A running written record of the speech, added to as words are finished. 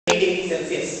degrees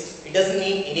Celsius, it doesn't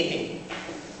mean anything.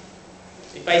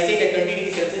 If I say that 20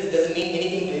 degrees Celsius, it doesn't mean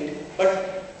anything to it. But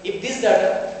if this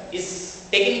data is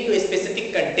taken into a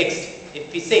specific context,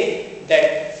 if we say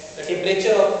that the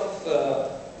temperature of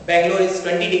Bangalore is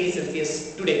 20 degrees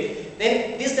Celsius today,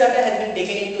 then this data has been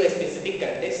taken into a specific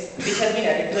context which has been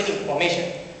added to an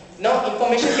information. Now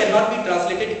information cannot be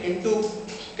transformed into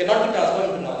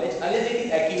knowledge unless it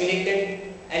is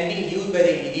accumulated and being used by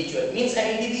the individual. Means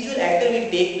an individual actor will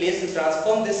take place to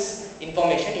transform this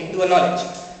information into a knowledge.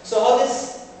 So how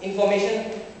this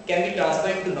information can be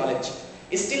transferred into knowledge?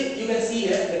 Still you can see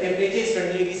here the temperature is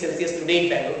 20 degrees Celsius today in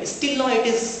Bangalore. Still now it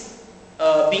is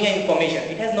being an information.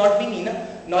 It has not been in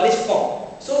a knowledge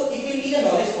form. So if you need a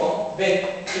knowledge form when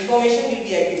information will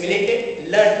be accumulated,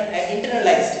 learned and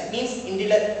internalized, means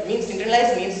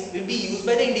internalized means will be used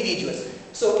by the individual.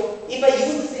 So if I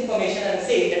use this information and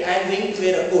say that I am going to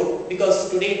wear a coat because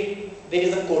today there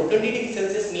is a coat, 20 degrees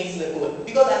Celsius means the coat,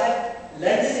 because I have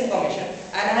learned this information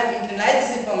and I have internalized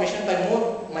this information by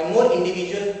my more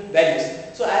individual values.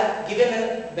 So I have given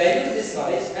a value to this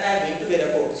knowledge and I am going to wear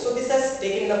a coat. So this has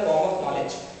taken the form of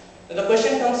knowledge. Now the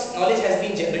question comes, knowledge has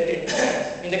been generated.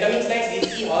 In the coming slides we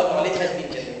will see how knowledge has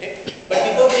been generated. But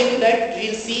before going to that, we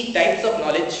will see types of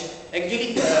knowledge.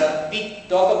 Actually we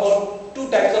talk about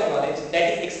two types of knowledge,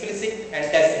 that is explicit and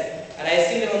tacit. And I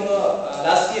still remember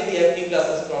last year we have 3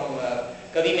 classes from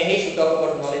Kavi Mahesh who talk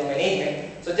about knowledge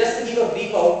management. So just to give a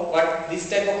brief out what this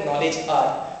type of knowledge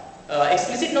are.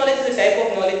 Explicit knowledge is a type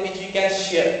of knowledge which you can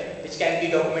share, which can be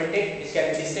documented, which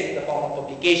can be listed in the form of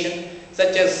publication,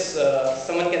 such as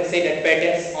someone can say that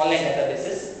patents, online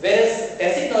databases. Whereas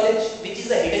tacit knowledge, which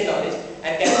is a hidden knowledge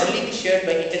and can only be shared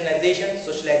by internalization,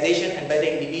 socialization and by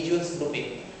the individual's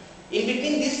grouping. In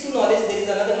between these two knowledge, there is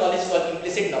another knowledge called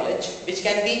implicit knowledge, which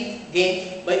can be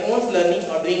gained by one's learning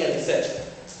or doing a research.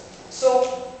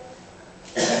 So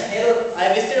here I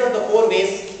have listed out the 4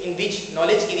 ways in which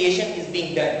knowledge creation is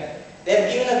being done. They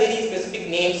have given a very specific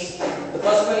names. The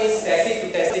first one is tacit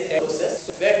to tacit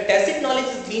process, where tacit knowledge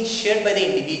is being shared by the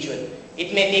individual.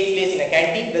 It may take place in a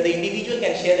canteen where the individual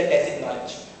can share the tacit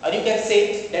knowledge. Or you can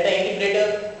say that an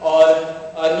interpreter or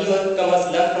a newcomers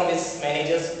learn from his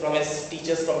managers, from his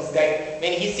teachers, from his guide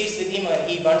when he sits with him or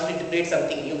he wants to interpret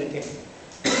something new with him.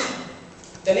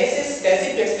 The next is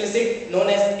tacit to explicit, known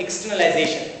as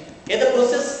externalization. Here the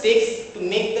process takes to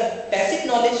make the tacit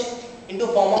knowledge into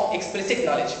a form of explicit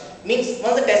knowledge. Means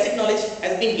once the tacit knowledge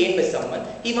has been gained by someone,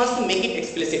 he wants to make it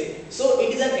explicit. So it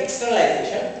is an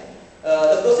externalization.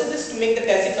 The process is to make the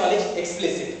tacit knowledge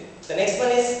explicit. The next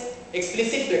one is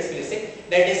explicit to explicit,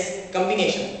 that is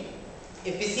combination.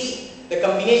 If we see the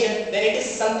combination, then it is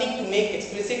something to make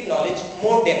explicit knowledge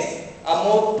more dense, a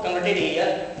more converted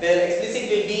area where explicit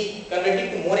will be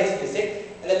converted to more explicit.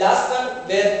 And the last one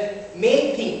where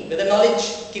main thing, where the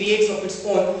knowledge creates of its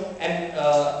own and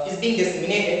is being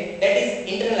disseminated, that is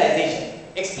internalization.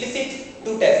 Explicit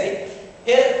to tacit.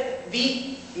 Here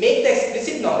we make the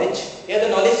explicit knowledge. Here the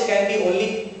knowledge can be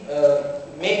only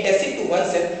made tacit to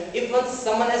oneself if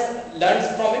someone has learned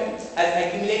from it, has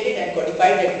accumulated and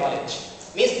codified that knowledge.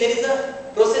 Means there is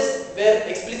a process where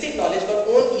explicit knowledge for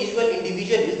own usual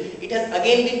individual use, it has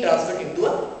again been transferred into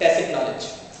a tacit knowledge.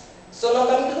 So now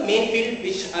coming to the main field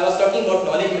which I was talking about,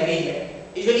 knowledge management.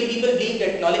 Usually people believe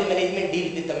that knowledge management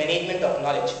deals with the management of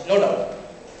knowledge. No doubt.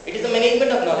 It is the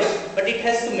management of knowledge, but it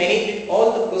has to manage with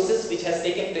all the process which has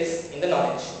taken place in the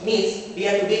knowledge. Means we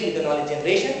have to deal with the knowledge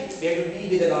generation, we have to deal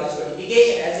with the knowledge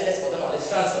codification as well as for the knowledge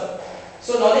transfer.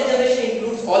 So knowledge generation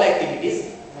includes all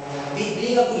activities. We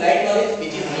bring up to light knowledge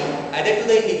which is new, either to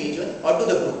the individual or to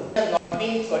the group. It has not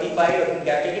been codified or been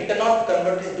captured, it cannot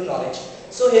convert into knowledge.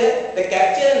 So here the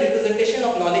capture and representation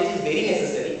of knowledge is very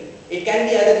necessary. It can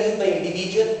be either used by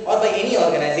individual or by any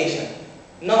organization.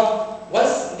 Now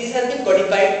once this has been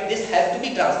codified, this has to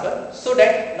be transferred so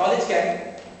that knowledge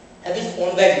can have its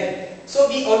own value. So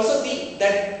we also see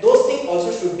that those things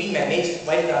also should be managed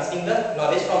while transferring the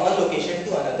knowledge from one location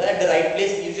to another at the right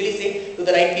place, usually say to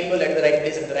the right people at the right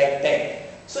place at the right time.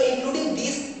 So including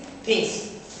these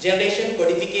things, generation,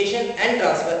 codification and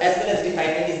transfer as well as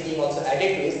refinement is being also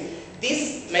added to it.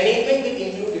 This management will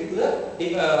include into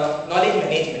the knowledge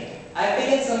management. I have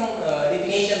taken some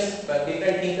definitions by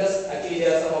different thinkers. Actually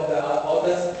there are some of the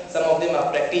authors, some of them are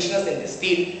practitioners in this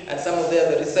field and some of them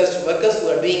are the research workers who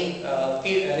are doing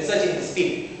research in this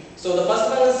field. So the first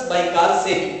one is by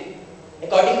Syed.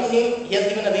 According to him, he has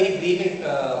given a very brief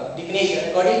definition.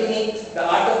 According to him, the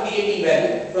art of creating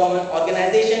value from an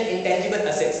organization intangible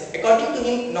assets. According to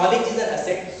him, knowledge is an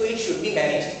asset, so it should be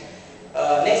managed.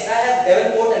 Next I have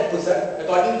Davenport and Pusser.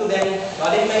 According to them,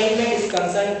 knowledge management is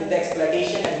concerned with the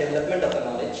exploitation and development of the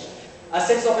knowledge.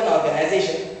 assets of an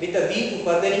organization with a view to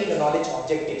furthering the knowledge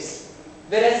objectives.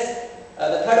 Whereas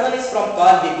the third one is from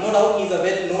Carl Wick. No doubt he is a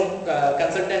well-known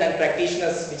consultant and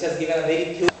practitioner which has given a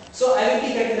very few. So I will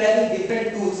be categorizing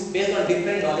different tools based on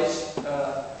different knowledge,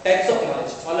 types of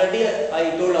knowledge. Already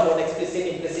I told about explicit,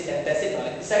 implicit and tacit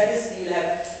knowledge. Besides this,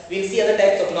 we will see other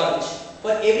types of knowledge.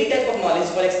 For every type of knowledge,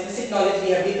 for explicit knowledge, we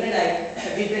have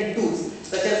different tools,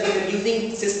 such as we are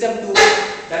using system tools,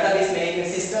 database management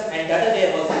system and data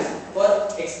warehouses for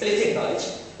explicit knowledge.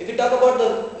 If we talk about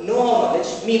the know-how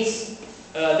knowledge, means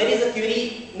there is a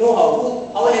query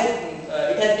know-how, how it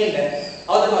has been done,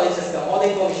 how the knowledge has come, how the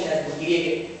information has been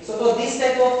created. So for this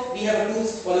type of, we have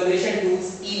tools, collaboration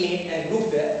tools, email and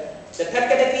groupware. The third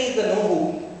category is the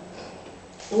know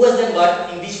who has done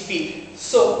what in this field.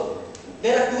 So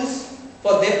there are tools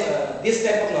for them, this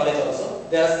type of knowledge also.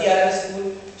 There are CRMS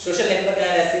tools, social network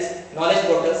analysis, knowledge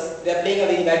portals. They are playing a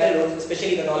very vital role,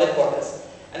 especially the knowledge portals.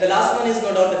 And the last one is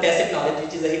no doubt the tacit knowledge,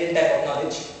 which is a hidden type of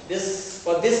knowledge.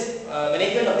 For this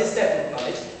management of this type of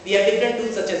knowledge, we have different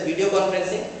tools such as video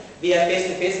conferencing, we have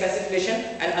face-to-face classification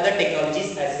and other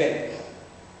technologies as well.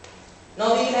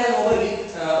 Now we will have an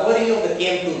overview of the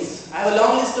KM tools. I have a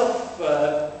long list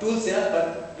of tools here,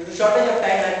 but due to shortage of time,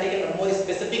 I have taken more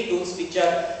specific tools which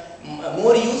are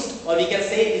more used, or we can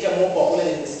say which are more popular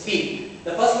in this field.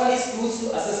 The first one is tools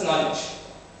to assess knowledge.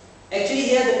 Actually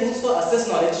here the tools for assess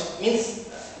knowledge means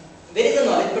there is a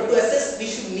knowledge, but to assess we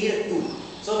should need a tool.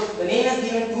 So the name has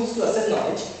given tools to assess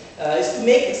knowledge is to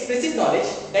make explicit knowledge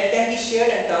that can be shared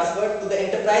and transferred to the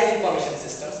enterprise information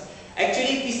systems.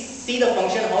 Actually if we see the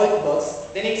function how it works,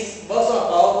 then it works on a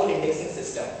powerful indexing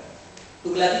system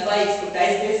to classify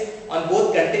expertise based on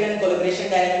both content and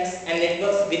collaboration dynamics and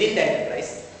networks within the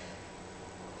enterprise.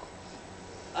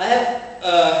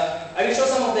 I will show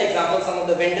some of the examples, some of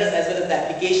the vendors as well as the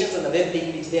applications and the web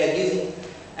link which they are using.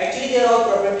 Actually they are all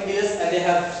proprietary dealers and they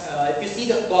have, if you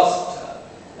see the cost,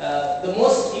 the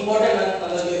most important one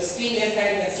on the extreme left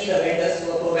hand you can see the vendors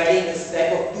who are providing this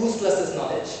type of tools to assess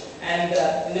knowledge, and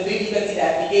in the middle you can see the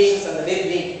applications and the web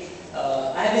link.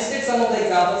 I have listed some of the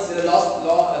examples with a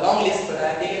long list, but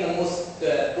I have taken the most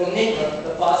prominent one,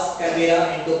 the FAST,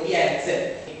 Canberra, Entopia and Excel.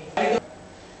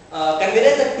 Canberra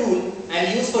is a tool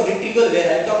and used for retrieval where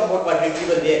I will talk about what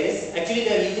retrieval where is. Actually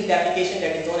they are using the application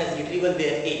that is known as retrieval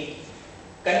where A.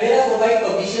 Canberra provides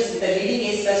publishers with a leading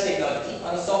edge search technology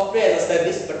on a software as a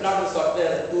service, but not on software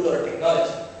as a tool or a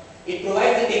technology. It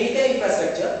provides the technical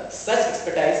infrastructure, search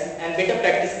expertise and better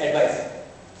practice advice.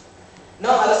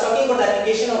 Now I was talking about the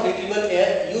application of retrieval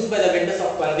where used by the vendors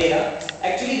of Canberra.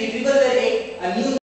 Actually retrieval where A, a new